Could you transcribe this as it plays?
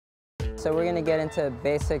so we're gonna get into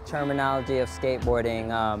basic terminology of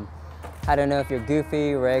skateboarding. How to know if you're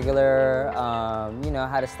goofy, regular, you know,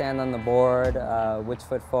 how to stand on the board, which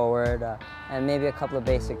foot forward, and maybe a couple of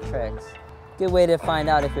basic tricks. Good way to find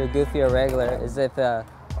out if you're goofy or regular is if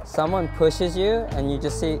someone pushes you and you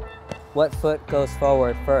just see what foot goes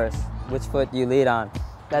forward first, which foot you lead on.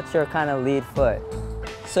 That's your kind of lead foot.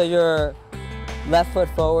 So your left foot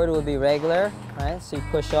forward will be regular, right? So you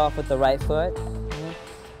push off with the right foot.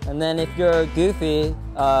 And then if you're goofy,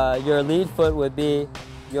 your lead foot would be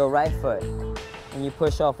your right foot. And you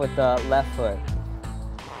push off with the left foot.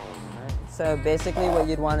 Right? So basically what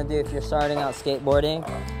you'd want to do if you're starting out skateboarding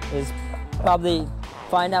is probably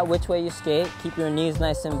find out which way you skate, keep your knees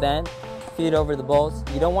nice and bent, feet over the bolts.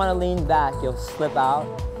 You don't want to lean back, you'll slip out.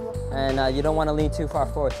 And you don't want to lean too far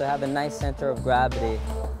forward, so have a nice center of gravity.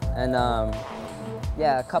 And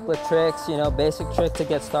yeah, a couple of tricks, you know, basic trick to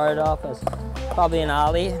get started off is probably an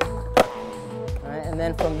ollie. All right, and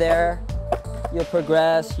then from there, you'll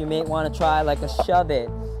progress. You may want to try like a shove it,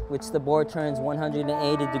 which the board turns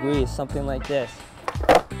 180 degrees, something like this.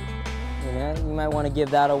 You know, you might want to give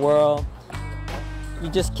that a whirl. You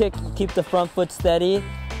just kick, you keep the front foot steady,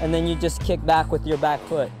 and then you just kick back with your back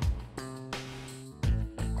foot.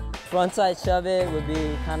 Frontside shove it would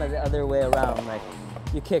be kind of the other way around, like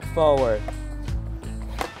you kick forward.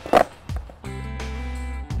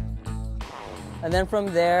 And then from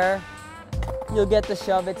there, you'll get the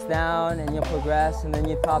shove-its down and you'll progress, and then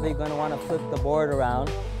you're probably going to want to flip the board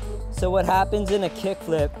around. So what happens in a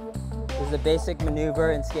kickflip is the basic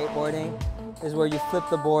maneuver in skateboarding is where you flip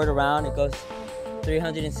the board around. It goes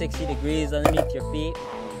 360 degrees underneath your feet,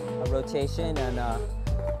 a rotation, and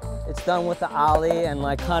it's done with the ollie and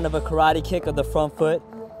like kind of a karate kick of the front foot.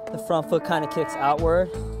 The front foot kind of kicks outward.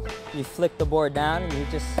 You flick the board down and you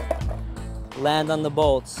just land on the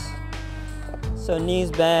bolts. So knees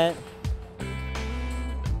bent,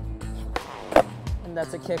 and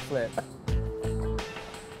that's a kickflip.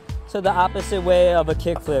 So the opposite way of a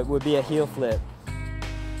kickflip would be a heel flip.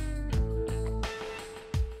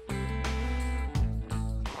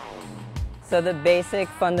 So the basic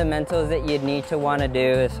fundamentals that you'd need to want to do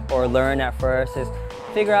is, or learn at first, is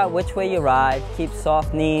figure out which way you ride, keep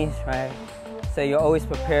soft knees, right? So you're always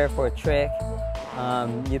prepared for a trick.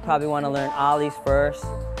 You probably want to learn ollies first,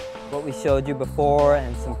 what we showed you before,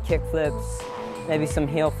 and some kick flips, maybe some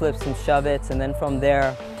heel flips, some shove-its, and then from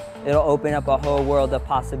there, it'll open up a whole world of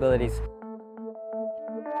possibilities.